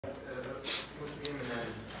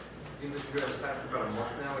seems like you guys have had for about a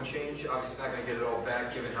month now and change. Obviously not going to get it all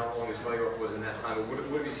back given how long his layoff was in that time. But what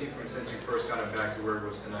have you seen from him since you first got him back to where it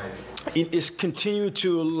was tonight? It's continued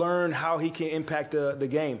to learn how he can impact the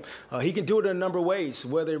game. He can do it in a number of ways,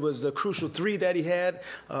 whether it was the crucial three that he had,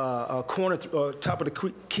 a corner, top of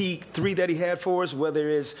the key three that he had for us, whether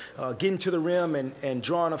it's getting to the rim and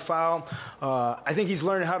drawing a foul. I think he's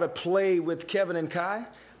learning how to play with Kevin and Kai.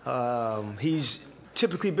 He's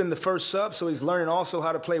typically been the first sub, so he's learning also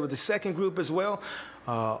how to play with the second group as well.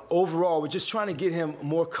 Overall, we're just trying to get him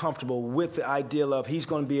more comfortable with the idea of he's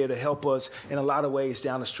going to be able to help us in a lot of ways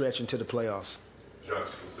down the stretch into the playoffs. Jacque,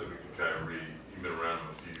 specific to Kyrie, you've been around him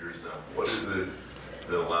a few years now. What is it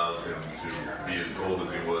that allows him to be as cold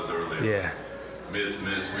as he was earlier? Yeah. Miss,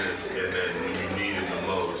 and then when you need him the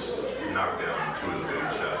most, knock down two of the big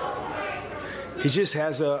shots. He just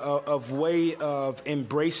has a way of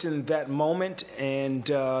embracing that moment, and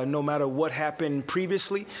no matter what happened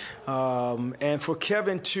previously, and for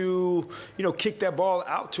Kevin to, kick that ball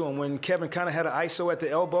out to him when Kevin kind of had an ISO at the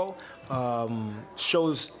elbow,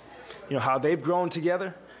 shows, how they've grown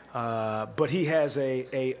together. But he has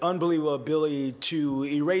a unbelievable ability to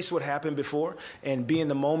erase what happened before and be in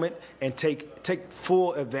the moment and take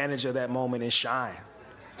full advantage of that moment and shine.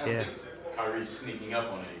 I don't think Kyrie's sneaking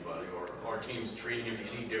up on anybody, or teams treating him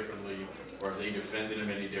any differently, or if they defended him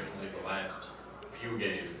any differently the last few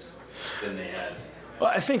games than they had. Well,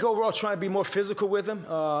 I think overall trying to be more physical with him.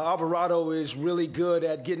 Alvarado is really good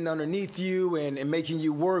at getting underneath you and making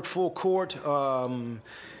you work full court.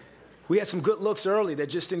 We had some good looks early that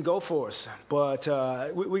just didn't go for us. But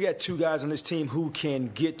we got two guys on this team who can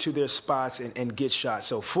get to their spots and get shots.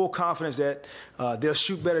 So full confidence that they'll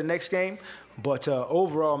shoot better next game. But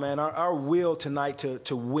overall, man, our will tonight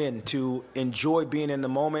to win, to enjoy being in the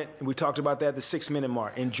moment. And we talked about that at the 6-minute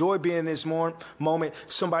mark. Enjoy being in this moment,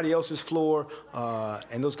 somebody else's floor,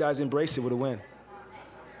 and those guys embraced it with a win.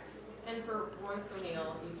 And for Royce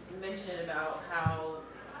O'Neal, you mentioned about how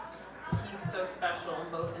he's so special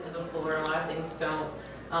on both ends of the floor. A lot of things don't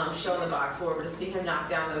show in the box score, but to see him knock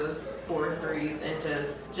down those 4 threes and to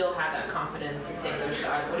still have that confidence to take those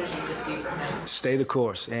shots, what did you just see from him? Stay the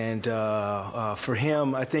course. And for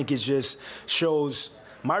him, I think it just shows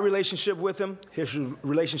my relationship with him, his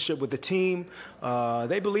relationship with the team.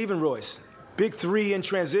 They believe in Royce. Big three in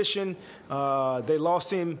transition. They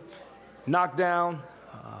lost him, knocked down.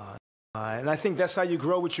 And I think that's how you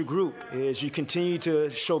grow with your group, is you continue to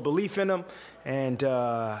show belief in them, and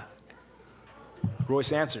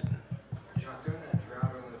Royce answered. Jacque, during that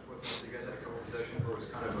drought early in the fourth quarter, you guys had a couple possessions where it was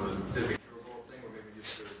kind of a bit of a throw ball thing, or maybe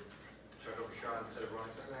just to chuck up a shot instead of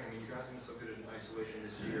running something. I mean, you guys have been so good in isolation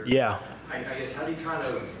this year. Yeah. I guess, how do you kind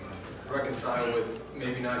of reconcile with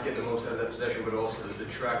maybe not getting the most out of that possession, but also the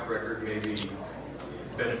track record maybe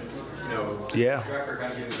benefit, Yeah. track record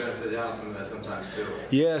kind of giving the benefit of the doubt on some of that sometimes too?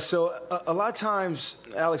 Yeah, so a lot of times,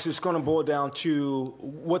 Alex, it's going to boil down to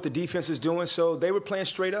what the defense is doing. So they were playing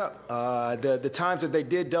straight up. The times that they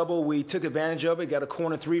did double, we took advantage of it, got a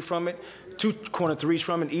corner three from it, 2 corner threes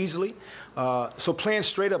from it easily. So playing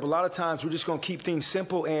straight up, a lot of times we're just going to keep things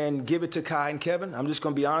simple and give it to Kai and Kevin. I'm just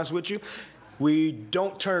going to be honest with you. We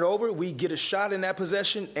don't turn it over. We get a shot in that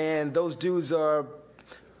possession, and those dudes are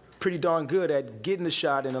pretty darn good at getting the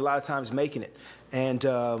shot and a lot of times making it. And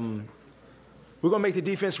we're going to make the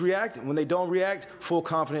defense react. When they don't react, full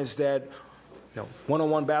confidence that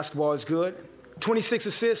one-on-one basketball is good. 26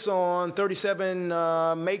 assists on 37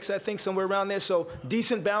 makes, I think, somewhere around there. So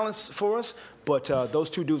decent balance for us, but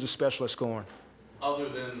those two dudes are special at scoring. Other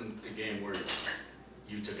than the game where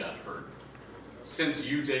Utah got hurt, since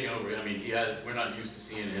you taken over, I mean, we're not used to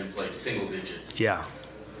seeing him play single-digit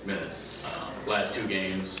minutes. Last 2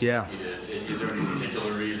 games, yeah. He did. Is there any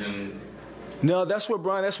particular reason? No, that's where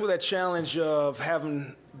that challenge of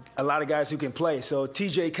having a lot of guys who can play. So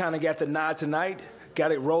TJ kind of got the nod tonight,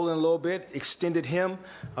 got it rolling a little bit, extended him.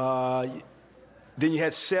 Then you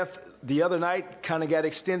had Seth the other night, kind of got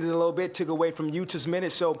extended a little bit, took away from Utah's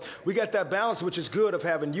minutes. So we got that balance, which is good, of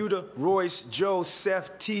having Utah, Royce, Joe,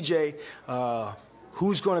 Seth, TJ,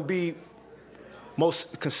 who's going to be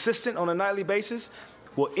most consistent on a nightly basis.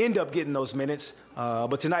 Will end up getting those minutes,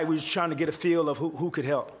 but tonight we were trying to get a feel of who could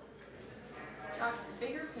help. Jacque,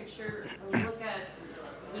 bigger picture, when you look at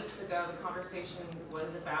weeks ago, the conversation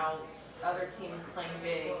was about other teams playing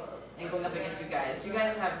big and going up against you guys. You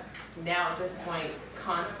guys have now at this point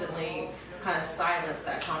constantly kind of silenced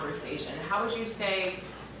that conversation. How would you say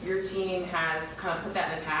your team has kind of put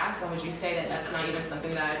that in the past, and would you say that that's not even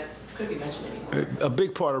something that could be mentioned anymore? A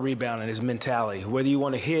big part of rebounding is mentality. Whether you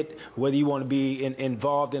want to hit, whether you want to be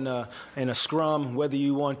involved in a scrum, whether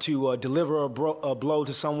you want to deliver a blow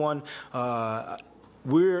to someone.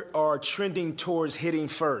 we are trending towards hitting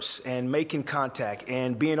first and making contact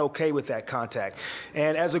and being okay with that contact.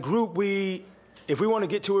 And as a group, if we want to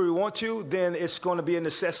get to where we want to, then it's going to be a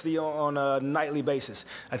necessity on a nightly basis.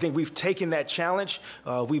 I think we've taken that challenge.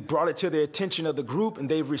 We brought it to the attention of the group, and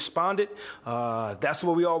they've responded. That's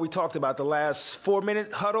what we talked about. The last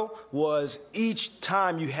 4-minute huddle was each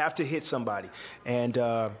time you have to hit somebody. And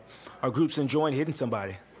our group's enjoying hitting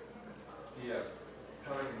somebody. The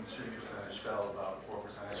Pelicans shooting percentage fell about 4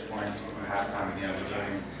 percentage points from halftime at the end of the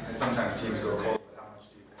game. And sometimes teams go cold, but how much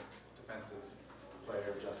do you think defensive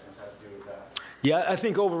player adjustments have to do with that? Yeah, I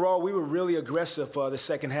think overall we were really aggressive the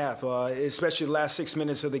second half, especially the last 6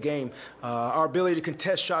 minutes of the game. Our ability to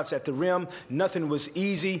contest shots at the rim, nothing was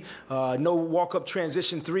easy. No walk-up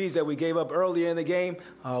transition threes that we gave up earlier in the game.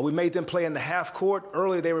 We made them play in the half court.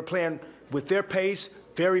 Earlier they were playing with their pace,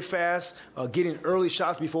 very fast, getting early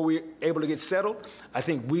shots before we were able to get settled. I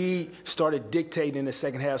think we started dictating in the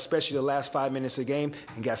second half, especially the last 5 minutes of the game,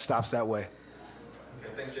 and got stops that way.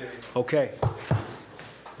 Okay, thanks, JV. Okay.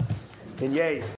 And yays.